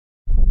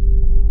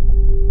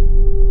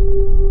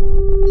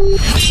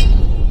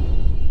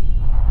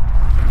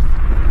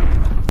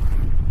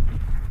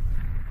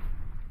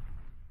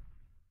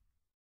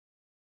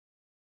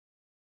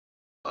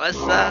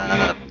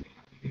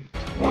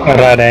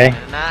Tara na eh.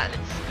 Na,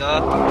 let's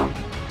go.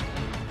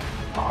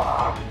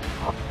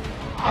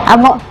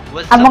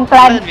 Among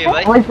clan.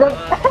 What's up?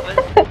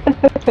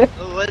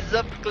 What's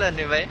up clan,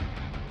 di ba?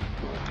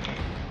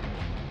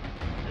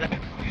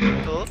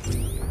 Ito.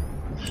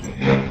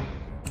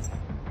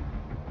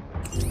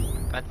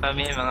 At pa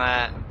may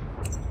mga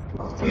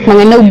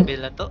noob.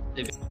 level na to.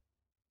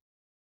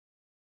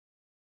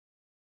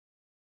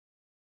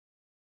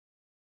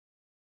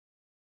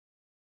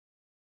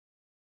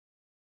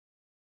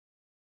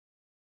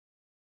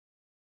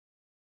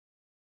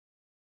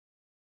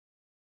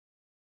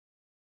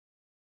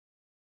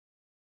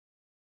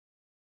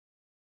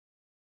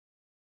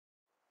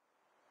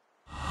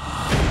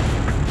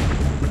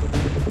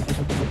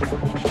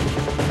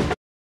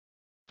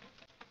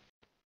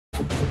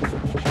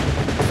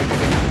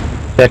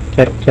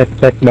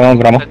 Check. Bangon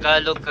ka mo.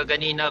 Tagalog ka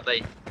ganina ba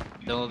eh?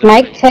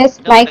 Mic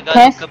test.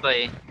 Tagalog ka ba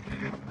eh?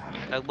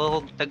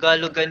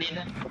 Tagalog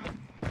ganina.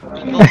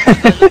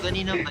 Tagalog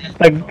ganina ba eh?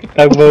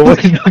 Tagbawag.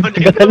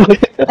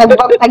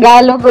 Tagbang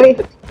Tagalog eh.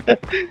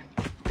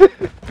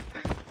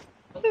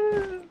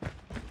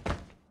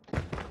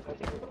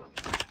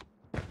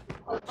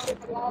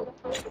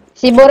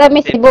 Cebu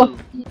rami, Cebu.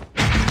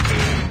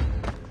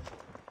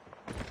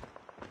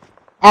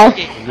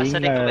 Okay, asa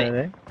na ka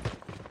ba eh?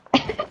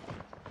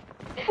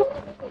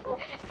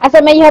 Asa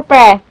may iho,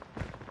 pre?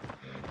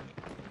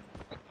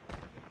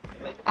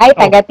 Ay,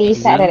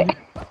 taga-tisa na rin.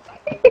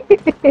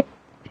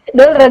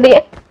 Doon, ready.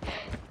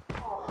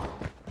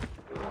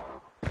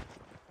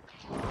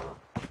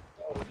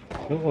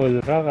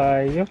 Dool ra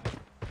kayo.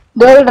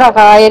 Doon, ra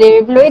kaya ni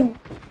Fluid.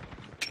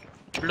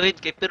 Fluid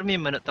kay Pirmi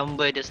man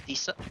tambay das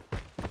tisa.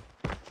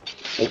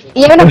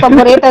 Iyan ang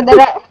paborito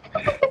dara.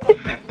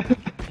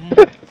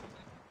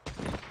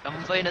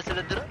 Tambay na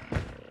sila dara.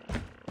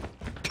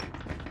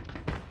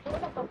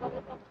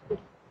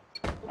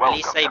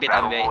 Talisay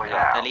bitambay.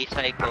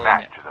 Talisay ko.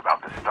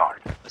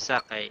 Basta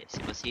kay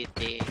Cebu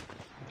City.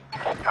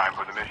 Time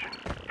for the mission.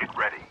 Get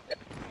ready.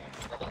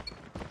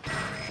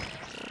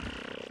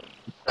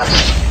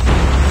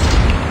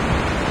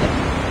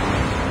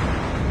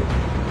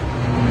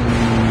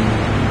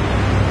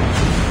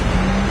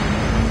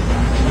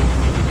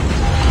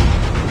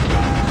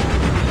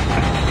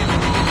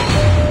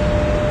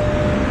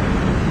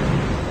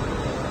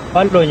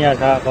 Follow niya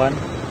sa akon.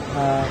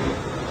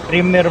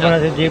 Streamer mo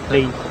na si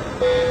J-Play.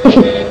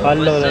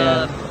 Follow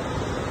lang yan.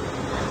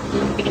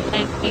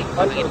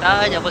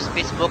 Pakita niya po sa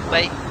Facebook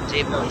by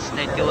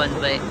JPlays91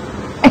 by.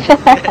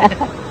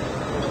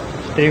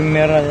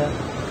 Streamer na yan.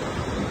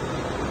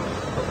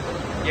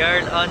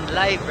 You're on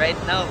live right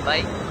now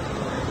by.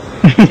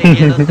 Say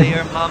hello to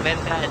your mom and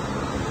dad.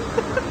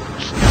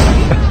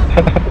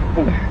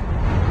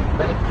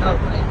 Right now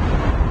by.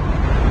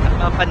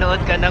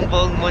 Napapanood ka ng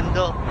buong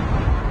mundo.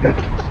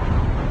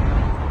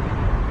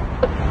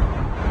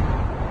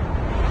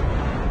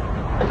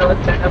 Panood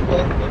ka ng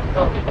buong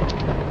mundo.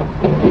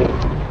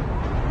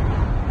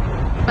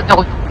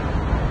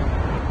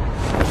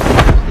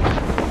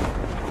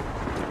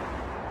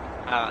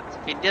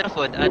 Speeder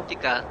food, ati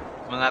ka.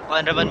 Mga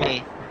kuan raman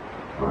may.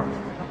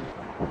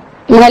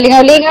 Mga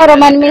lingaw-lingaw,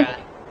 Roman mi.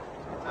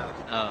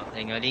 Oh,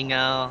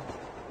 lingaw-lingaw.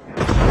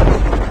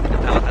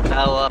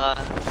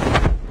 Katawa-katawa.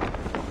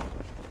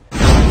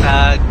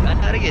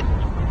 Ano rin?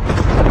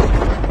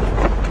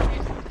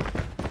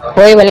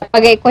 Hoy, wala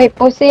pagay ko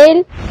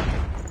pusil.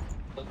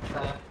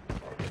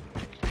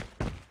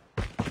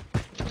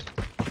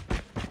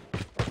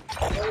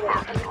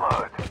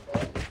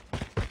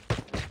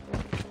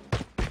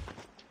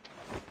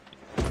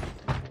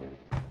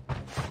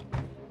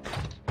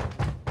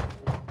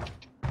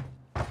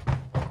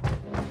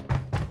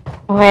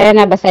 Okay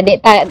na, basta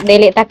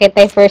dili ta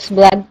kitay first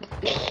blood.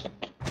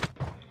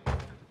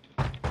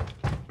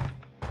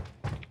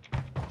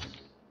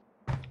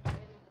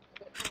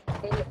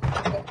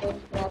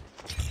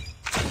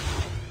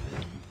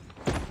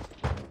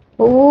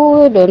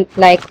 Ooh, don't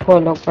like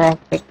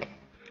holographic.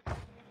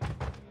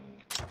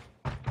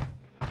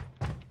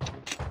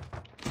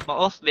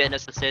 Ma-off ba na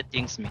sa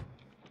settings mi?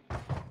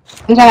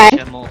 Ano man?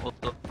 Siya mo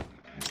auto.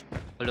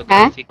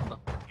 Holographic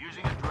ba?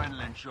 Using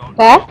adrenaline shot.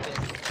 Ha?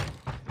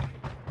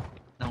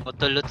 Nang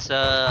utulot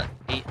sa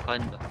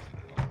icon ba?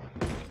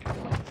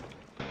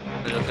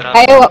 Holographic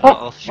Ay,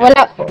 ma-off siya.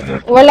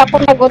 wala ko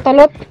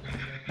nagutulot.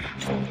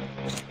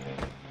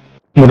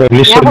 Murag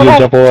lisod yun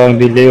sa ko ang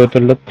delay o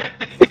tulot.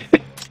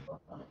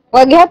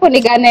 Wag hapon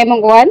ni ganay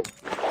mong kuan.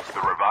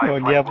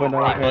 Huwag yapon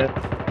na.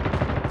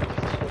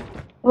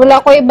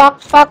 Wala ko'y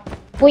backpack.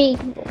 Uy,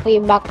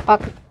 ko'y backpack.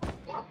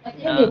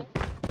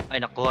 Ay,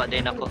 nakuha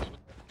din ako.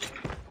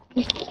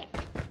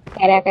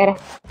 Kera.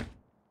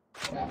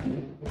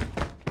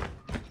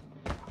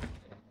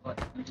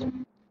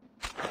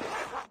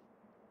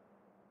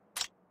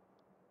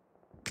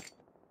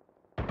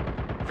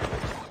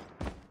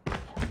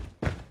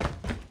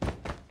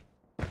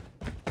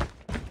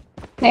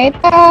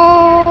 Neta.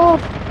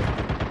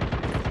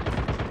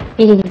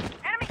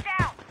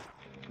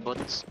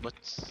 Bots.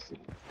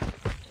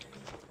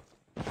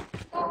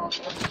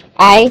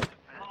 Ay.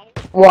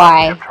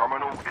 Why?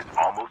 Terminal is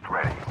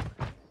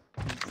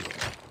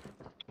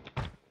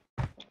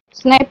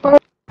Sniper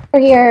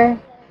here.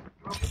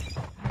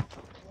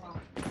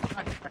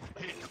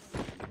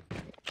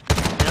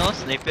 Ano,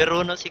 sniper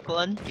no si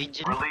Kuan,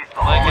 Agent. Release the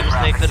Ay, kami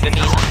holographic sniper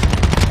ganina.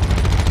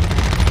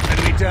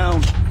 Enemy down.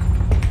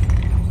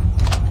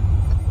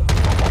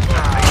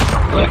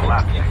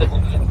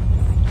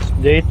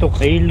 Dito,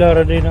 Kayla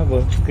ra din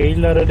ako.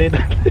 Kayla ra din.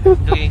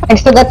 Luging. Ay,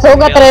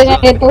 sugat-sugat rin niya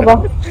dito ba?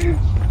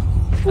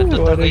 Ato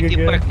to Wala 80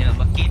 gagawin. park niya.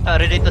 Makita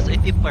rin dito sa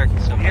 80 park.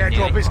 So, The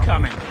airdrop is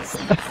coming.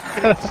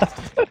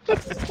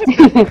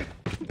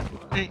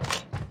 Ay,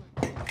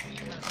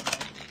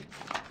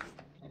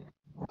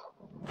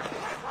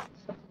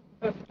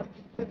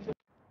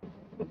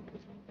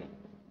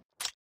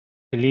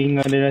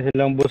 Hilingan din na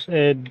silang boss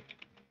Ed.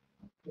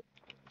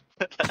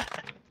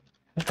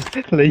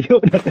 Layo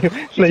na kayo.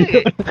 Layo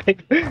na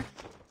kayo.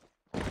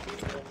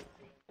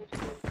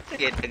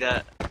 sige, taga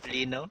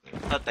Linaw.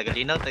 Oh, taga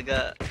Linaw,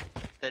 taga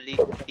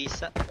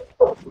Talipisa.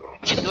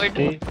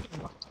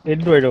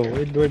 Edward.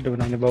 Edward daw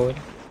nang nabawal.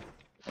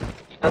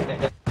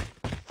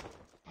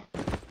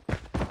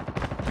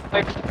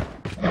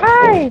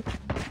 Hi!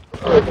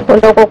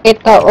 Pulo ko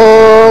kita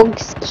og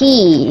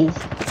skis.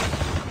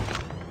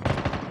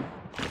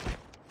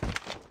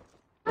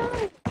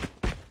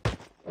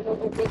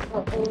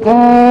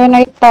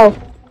 Naitaw.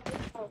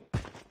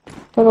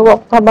 Pero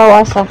wako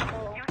kabawasa.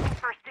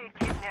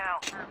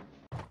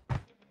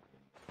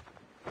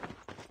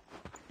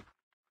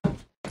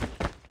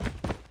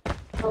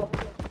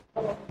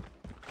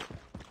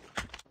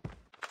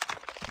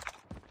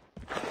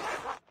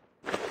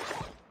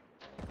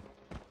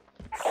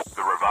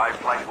 The revived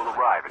flight will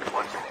arrive in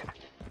 1 minute.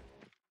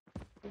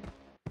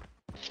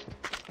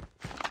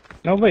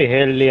 No ba,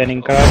 hell yan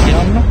yung karam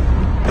no?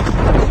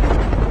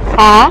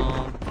 Ha?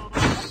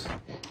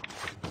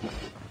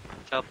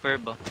 Chopper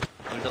ba?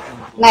 Wala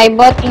kong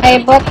Naibot,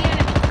 naibot.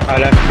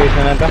 Alam space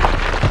na nata.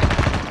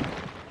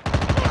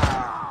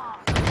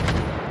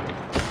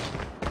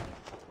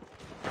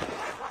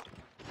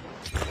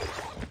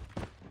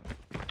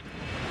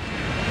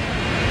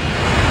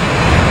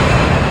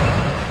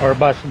 Or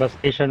bus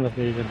station. Mas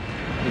may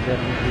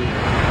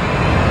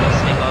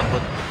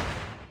maabot.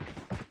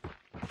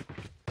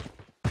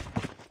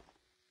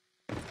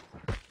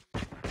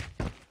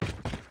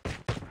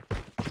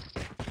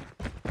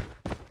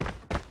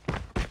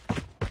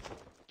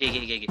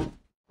 Gigi.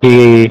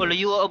 Sige. Wala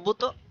yung aabot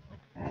to.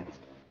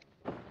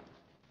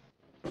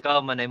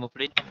 Ikaw manay mo,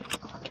 Fred.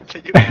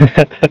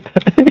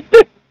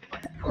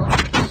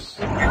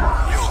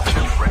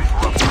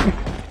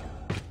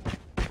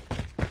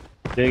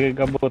 Sige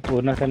kabot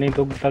una sa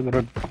nitog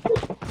tagrod.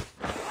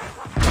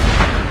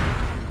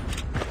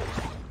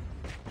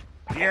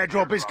 The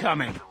airdrop is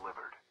coming.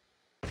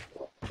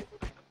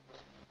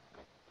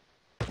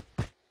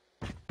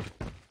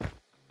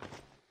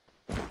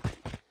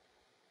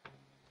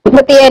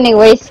 Buti yan eh,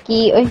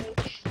 whiskey. Uy.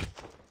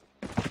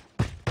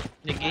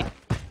 Gigi.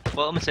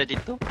 Bawa mo sa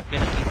dito. Kaya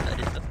nakita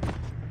dito.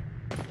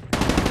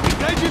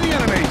 Engaging the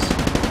enemies.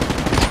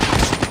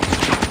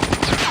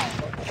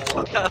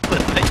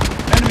 Pagkapatay.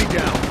 Enemy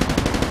down.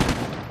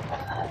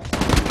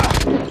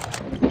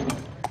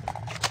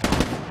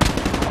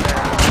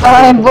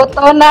 Ay,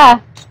 buto na.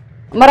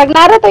 Marag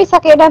nara to'y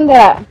sakidan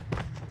dira.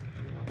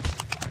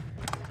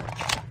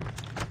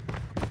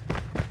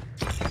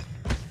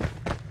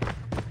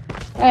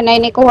 Ay,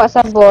 nainikuha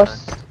sa boss.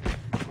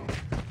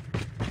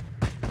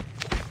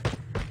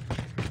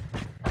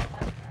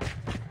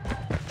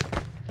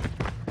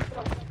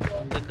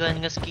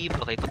 Dagan nga ski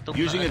ba kay kutog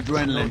na- Using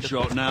adrenaline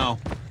shot now.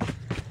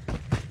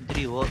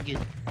 Diri, wag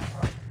yun.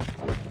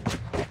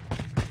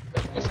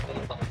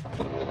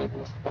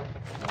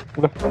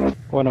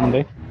 Kuha naman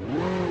day.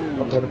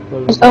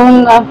 Gusto ko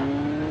na.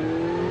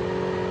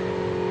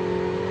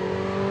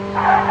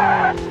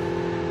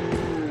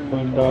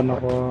 Hold down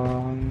ako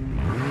ang...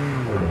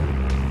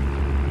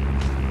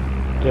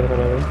 Kira ka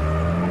rin.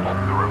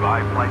 The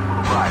revived flight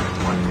will arrive in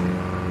 1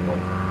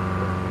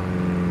 minute.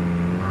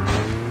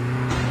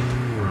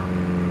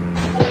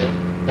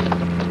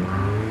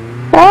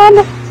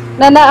 Ano?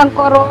 Nana ang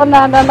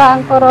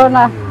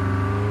corona.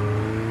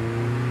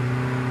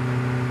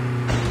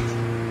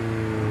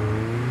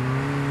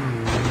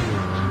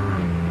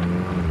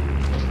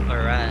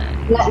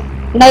 Alright.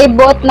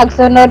 Naibot,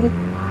 nagsunod.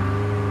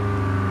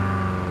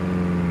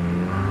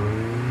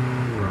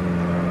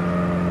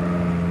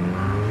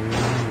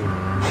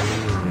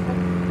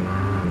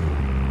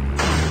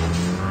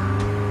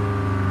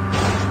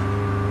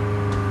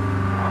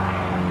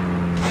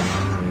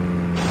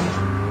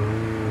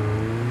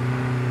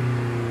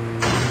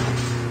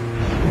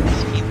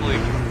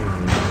 Skateboard.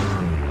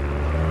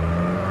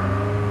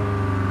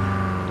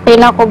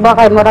 Pina ko ba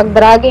kay murag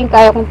dragging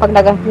kaya kong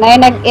pagdaga. Nay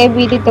nag-EV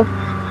dito.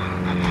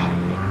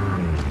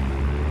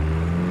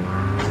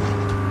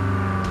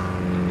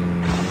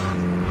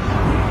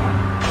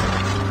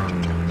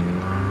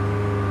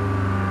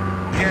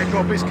 The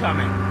airdrop is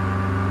coming.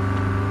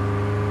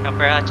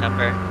 Chopper ha,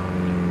 chopper.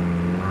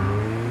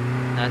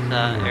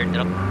 Nasa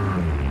airdrop.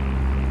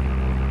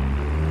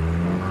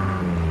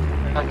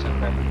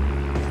 Chopper.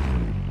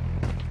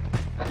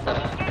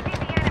 Nasa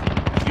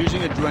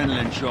Using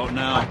adrenaline shot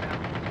now.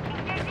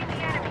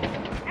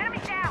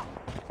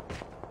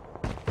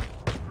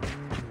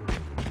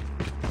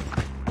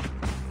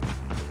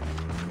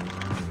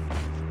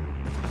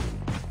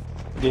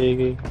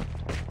 Okay.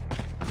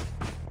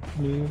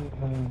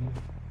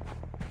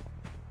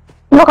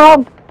 Look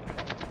out!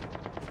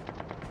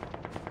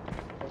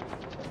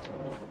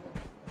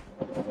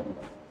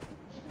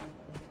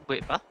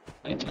 Wait pa?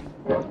 Wait pa.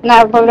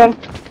 Na, problem.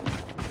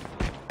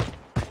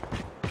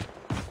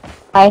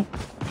 Ay.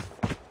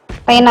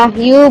 Ay na,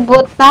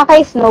 U-boot na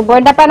kay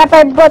snowboard na pa na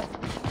pa boot.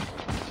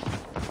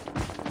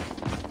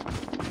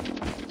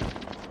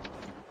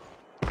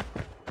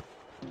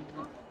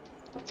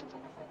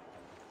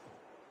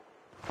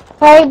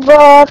 Hi,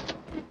 bot.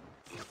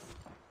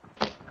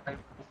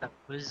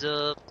 What's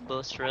up,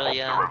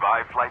 Australia? The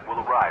revived flight will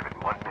arrive in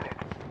 1 minute.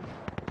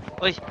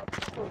 Uy!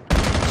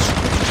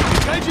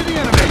 Engaging the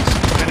enemies.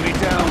 Enemy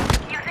down.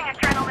 Using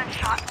adrenaline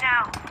shot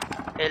now.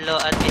 Hello,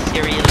 Ate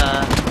Cirilla.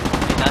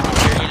 Hey, Ate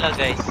Cirilla,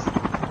 guys.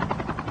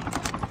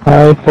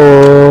 Hi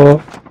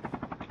po.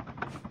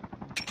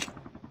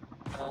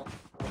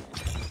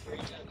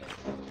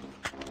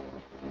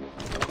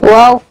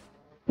 Wow.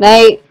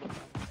 Nay.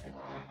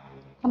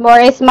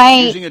 Where is my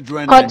Using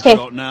adrenaline kotse?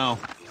 shot now.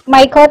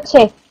 My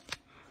kotse.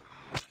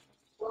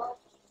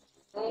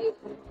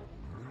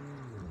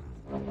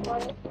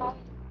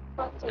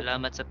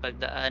 Salamat sa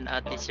pagdaan,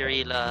 Ate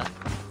Cirilla.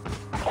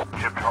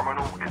 Ship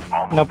terminal is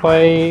almost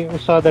Napay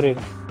usada rin.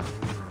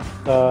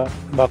 Sa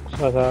box,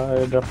 sa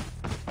airdrop.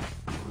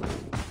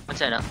 What's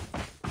that?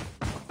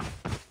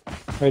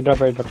 Airdrop.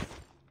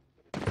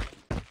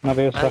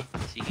 Napay usa. Ay,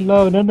 sige.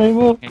 Hello, nanay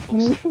mo.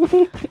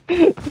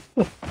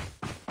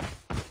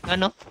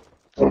 Ano?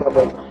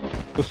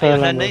 Usa Ayun,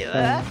 lang. nanay.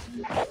 usa.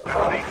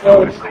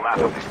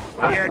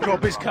 The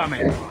airdrop is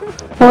coming.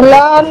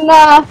 Wala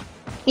na.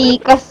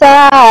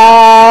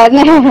 Tikasan.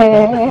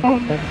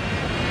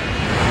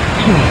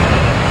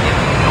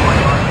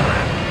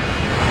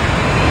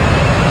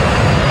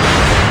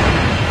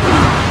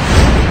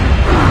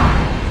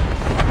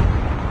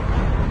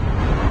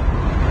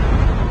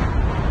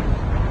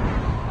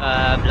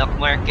 Black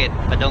market,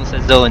 padong sa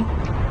zone.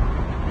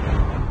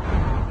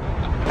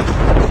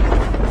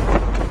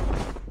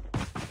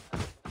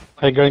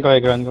 High ground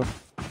ko.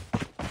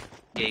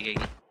 Okay.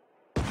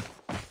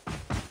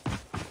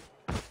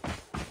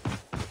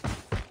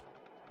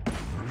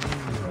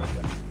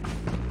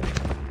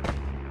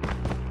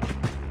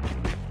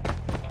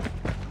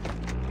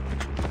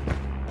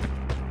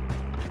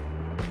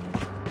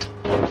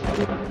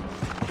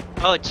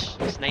 Ouch!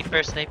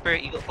 Sniper,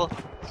 igo ko.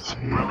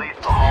 release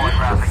the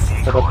holographic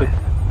Sarap decoys.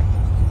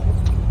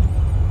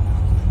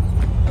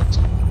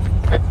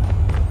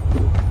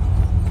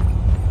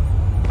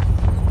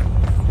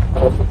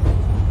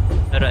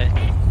 Aray.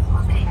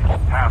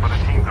 Half of the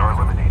teams are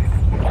eliminated.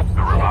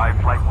 The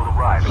revived flight will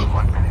arrive in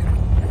 1 minute.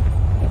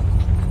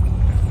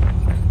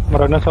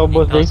 Marag na sa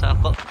ubos, day. Ikaw sa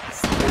ako.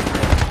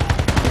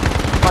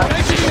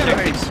 Engaging the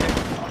enemies.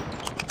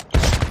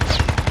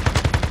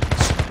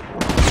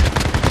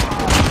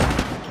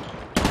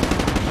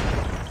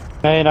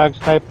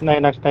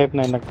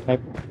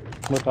 Nag-snipe.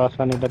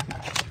 Mutasan nila.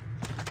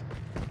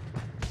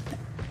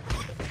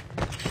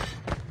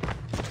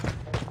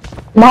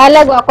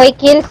 Mahalag ako'y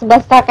kills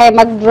basta kay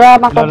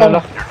mag-drama ka Lala.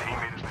 dun.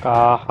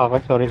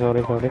 Sorry.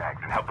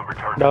 Contacts and help them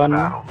return to the Down.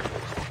 battle.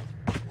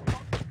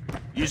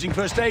 Using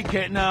first aid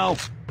kit now.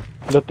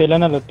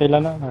 Lutila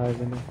na. Ah,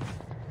 ganun.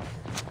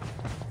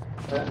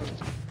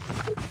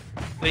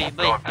 Uy,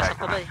 bay, asa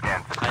ka bay?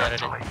 Scan Kaya rin.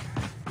 successfully.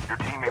 Your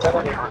teammates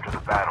will return to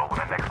the battle when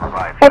the next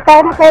revived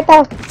Kaya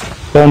tao.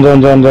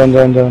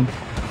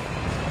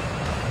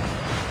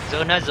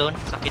 Zone. Zone.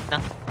 Sakit na.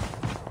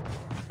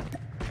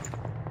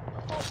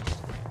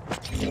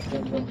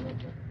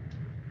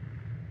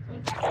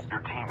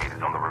 Your teammate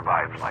is on the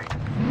revived flight.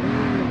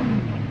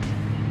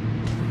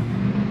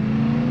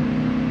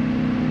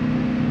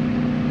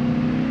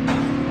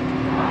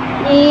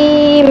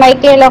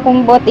 Michael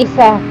akong bot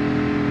isa.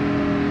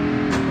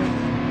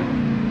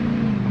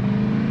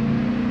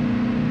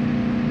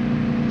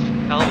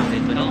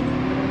 Ito na.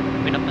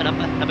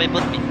 Pinapa. Nabay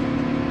bot me.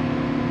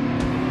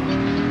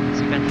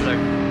 Second floor.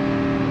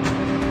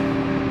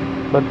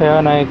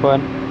 Bantayan na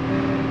ikuan.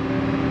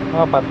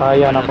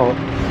 Patayan ako.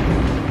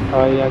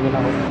 Patayan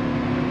ako.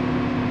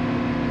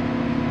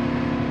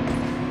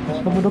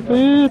 Basta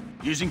madupit.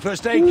 Using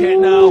first aid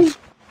kit now.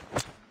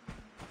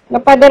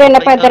 Napadarin.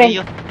 Ay,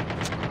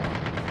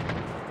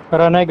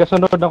 Pero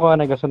gasunod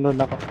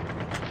ako.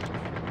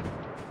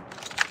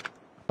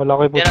 Wala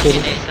ko Pero iputil.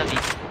 sabi.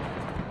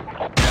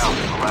 Down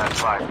to the last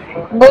 5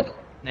 teams. Bot.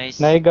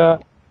 Nice.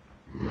 Naiga.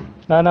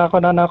 Nana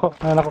ako.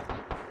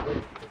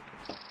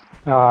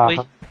 Uy.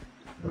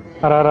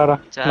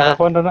 Rara. Sa-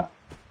 Nakakuha na.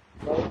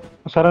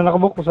 Usaran na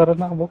kabuk.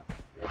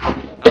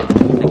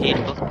 Nag-heal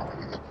ko.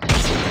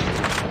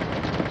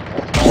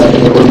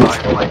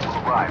 Revived flight will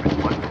arrive in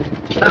 1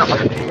 minute. Your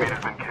teammate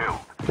has been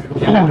killed.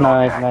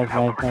 Nice.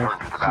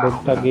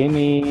 Dogta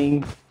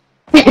gaming.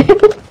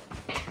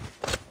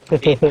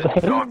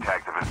 Dog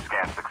tags have been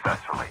scanned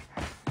successfully.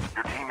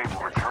 Your teammate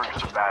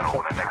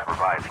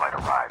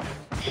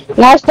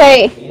Nasa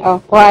oh,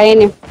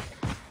 kuhain yun.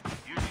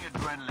 Using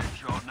adrenaline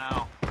shot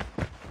now.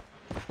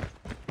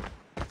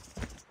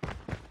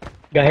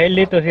 Gahel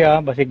dito siya,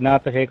 basig na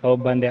to siya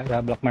kauban diya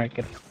sa black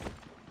market.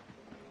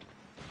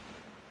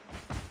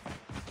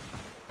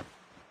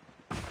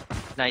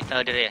 Nakita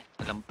ko dire.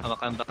 Alam,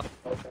 amakang baka.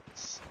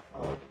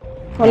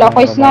 Wala ko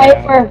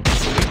sniper.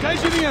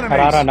 Engaging the enemies.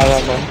 Karara na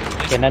ako.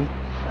 Kenan.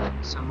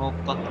 Smoke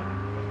pa.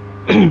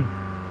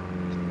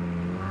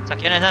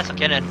 Sakyanan ha,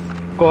 sakyanan.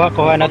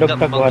 Kuha na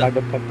dugtag, kuha na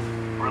dugtag.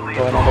 Release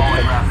Kuha na all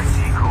dugtag. traffic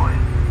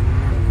decoys.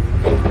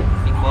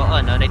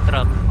 Ikuhaan, nanay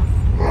trap.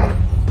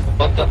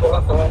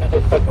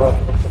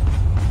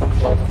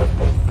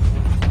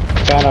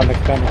 Kanan,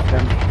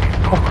 nagkanan.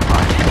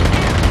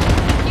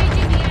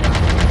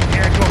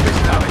 Airdrop is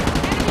coming.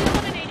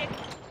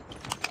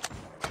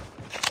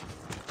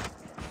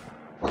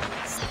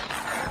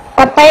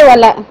 Patay,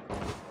 wala.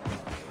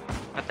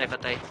 Patay,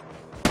 patay.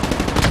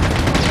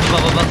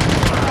 Baba.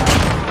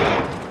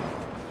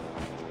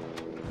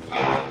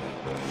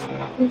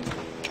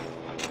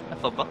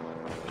 Apa ba?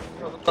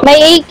 May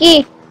AK.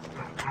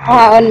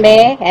 Haon be.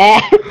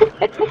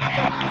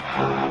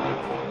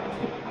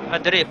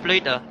 Dire,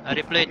 fluid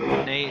reploid.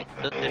 Nay,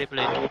 dot dire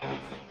fluid.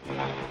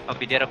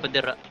 Padira.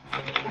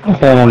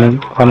 Kaya na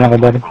kana ka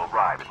dari. Will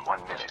arrive in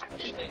 1 minute.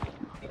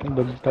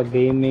 Dugtag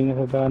gaming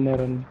sa banner.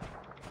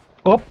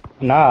 Op,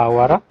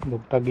 naawara.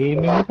 Dugtag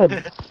gaming sad.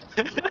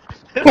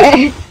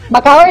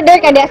 Baka order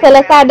ka diya sa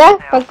Lazada.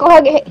 Pagkuha,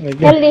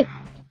 gali.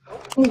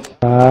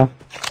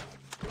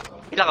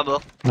 Pila ka bo?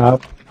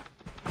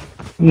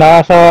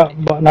 Nasa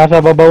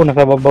babaw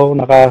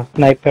naka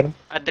sniper.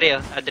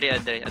 Adre.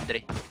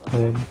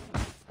 Ayun.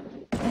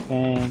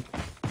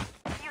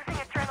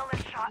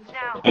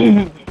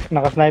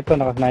 Naka-snipe.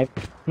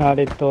 Na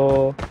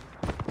dito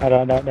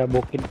ada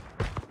bukid.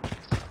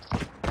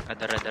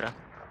 Adara.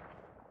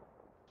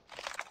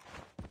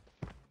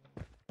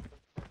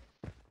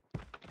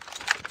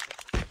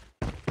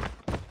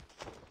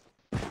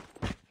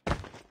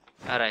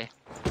 Aray.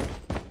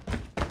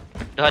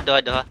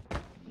 Doha.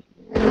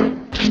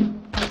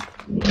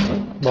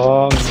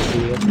 Bong,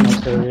 idiot na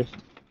service.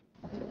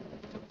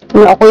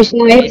 Wala ko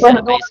sniper.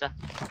 Isa.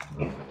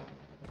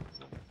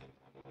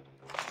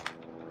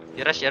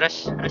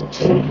 Rush.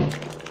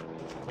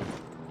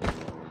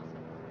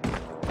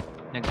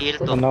 Nag-heal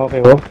to. Ano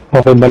okay oh?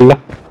 Okay bala.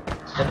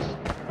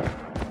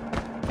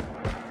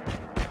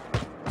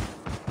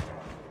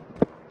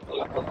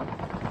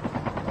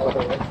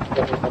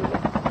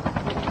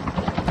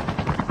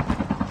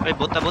 Ay,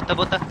 bota.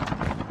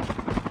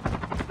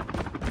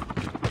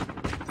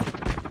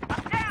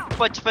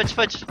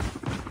 Fudge.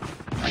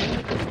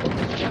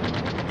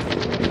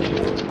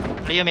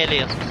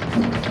 Leo.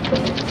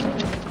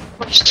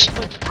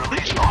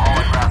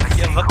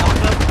 Yan, back.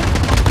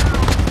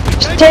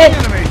 Engaging Shit. the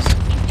enemies.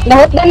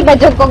 Lahot din pa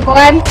dyan kung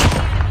kuhan.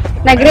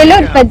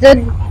 Nag-reload pa dyan.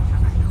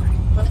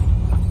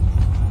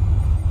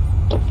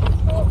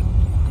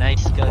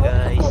 Nice ka,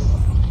 guys.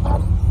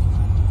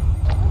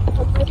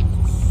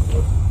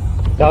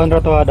 Down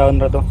rato.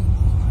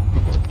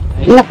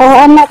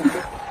 Nakuhaan na.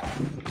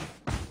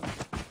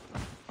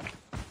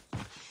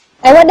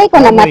 Ay, waday ko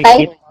namatay.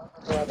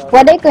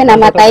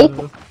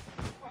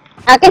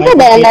 Akin sa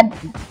dahil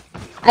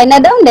ay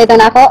na-down dito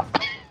na ako.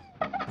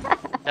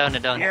 Down.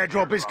 The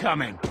airdrop is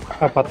coming.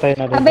 Patay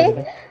na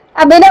din.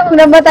 Abi na kung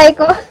namatay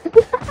ko.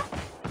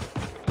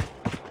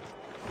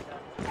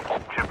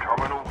 Chip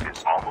terminal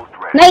is almost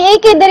ready.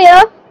 Nay-AK diri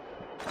oh.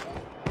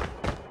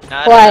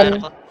 Naalala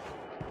ko.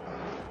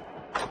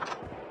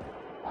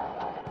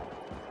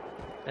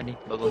 Ani,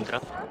 bagong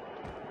drop.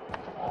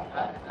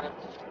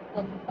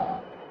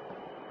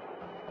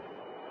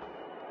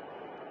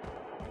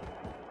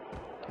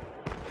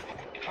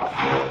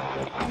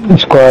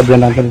 Squad na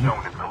natin.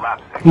 Zone is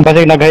collapsing.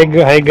 Basig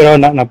nag-high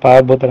ground na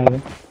napaabot na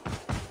natin.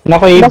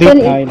 Nako-EB.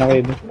 Basun- Ay,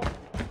 nako-EB.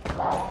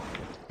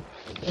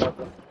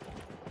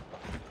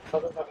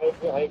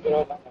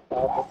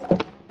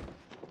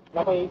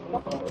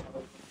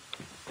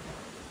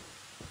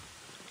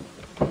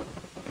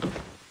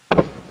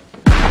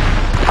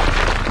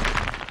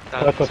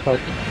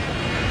 South.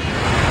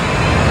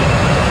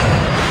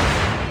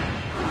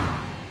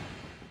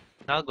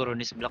 Naguro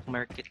ni sa black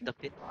market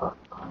dapit.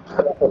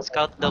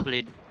 Scout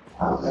double.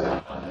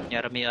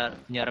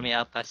 Nyarami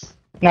apas.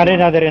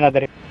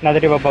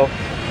 Nadiri babaw.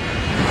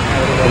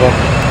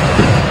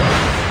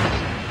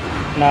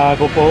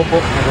 Nagupo-upo,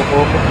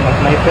 na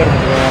sniper,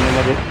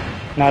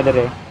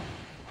 nadiri.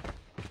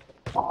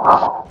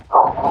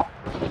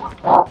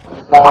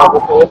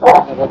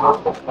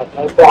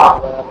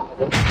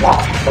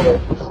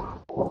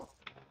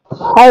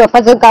 Ay,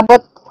 pagod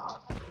kabot.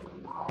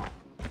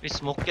 May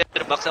smoke yan,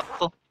 box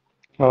ako.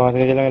 Oo,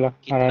 sige lang.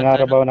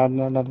 Narabaw.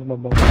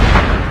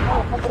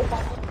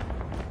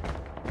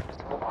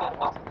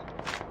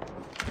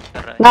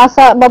 Tara.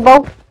 Nasa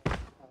babaw.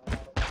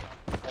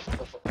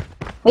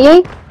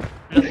 Ay,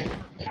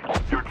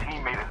 Your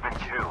teammate has been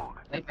killed.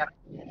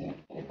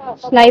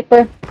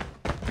 sniper.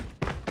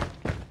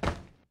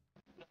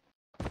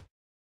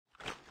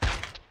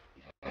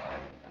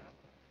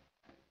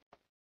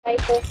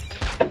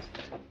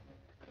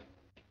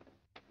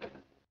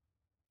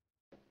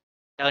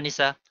 Down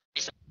isa.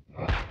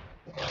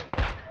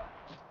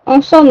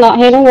 Ang sana,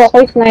 hirong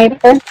ako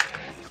sniper.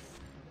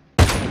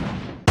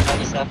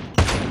 Down isa.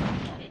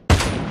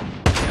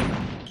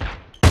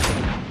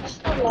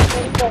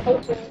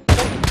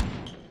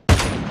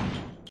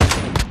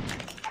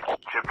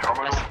 Chip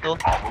terminal Last two.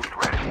 is almost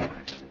ready.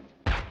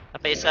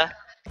 Apa isa?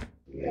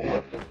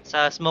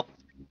 Sa smoke.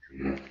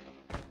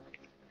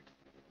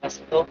 Last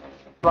two.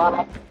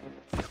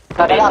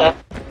 Apa isa?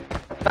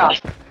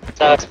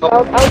 Sa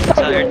smoke.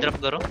 Sa airdrop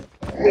garo.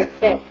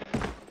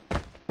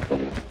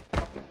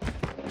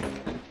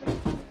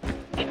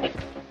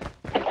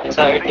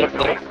 Sa airdrop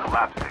garo.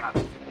 Collapsing.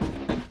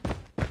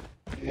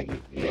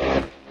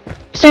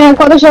 Sino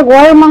ko to siya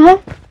guwar, mahal?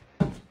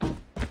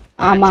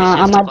 Ama.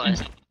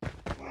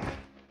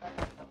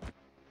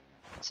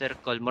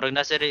 Circle. Murag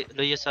na sir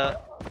luyo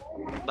sa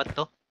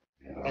bato.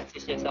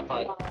 Kasi siya sa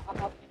call.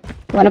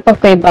 Wala pa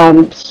kay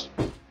bombs.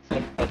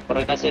 Circle.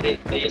 Murag na sir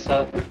luyo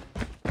sa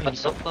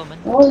bato pa man.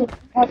 Oh,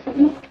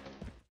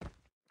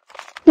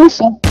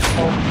 nasa?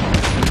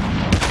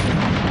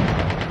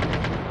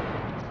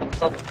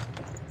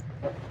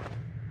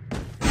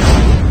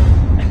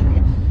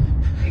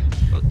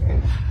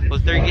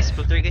 Poltergeist.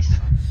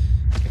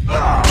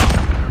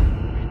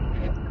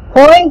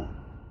 Hoy!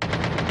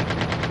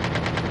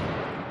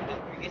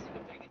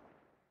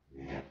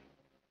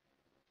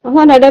 Ako,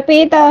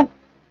 nadapita.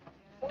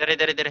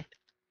 Dire.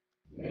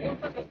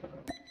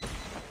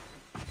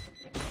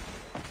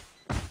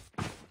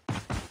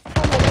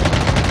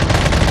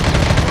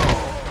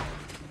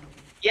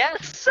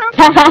 Yes, sir.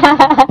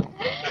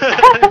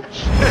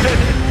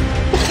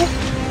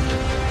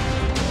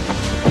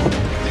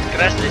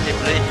 Crash na si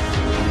Play.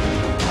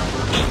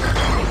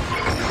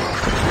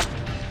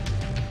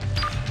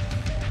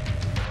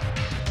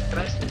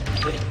 Crash na si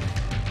Play.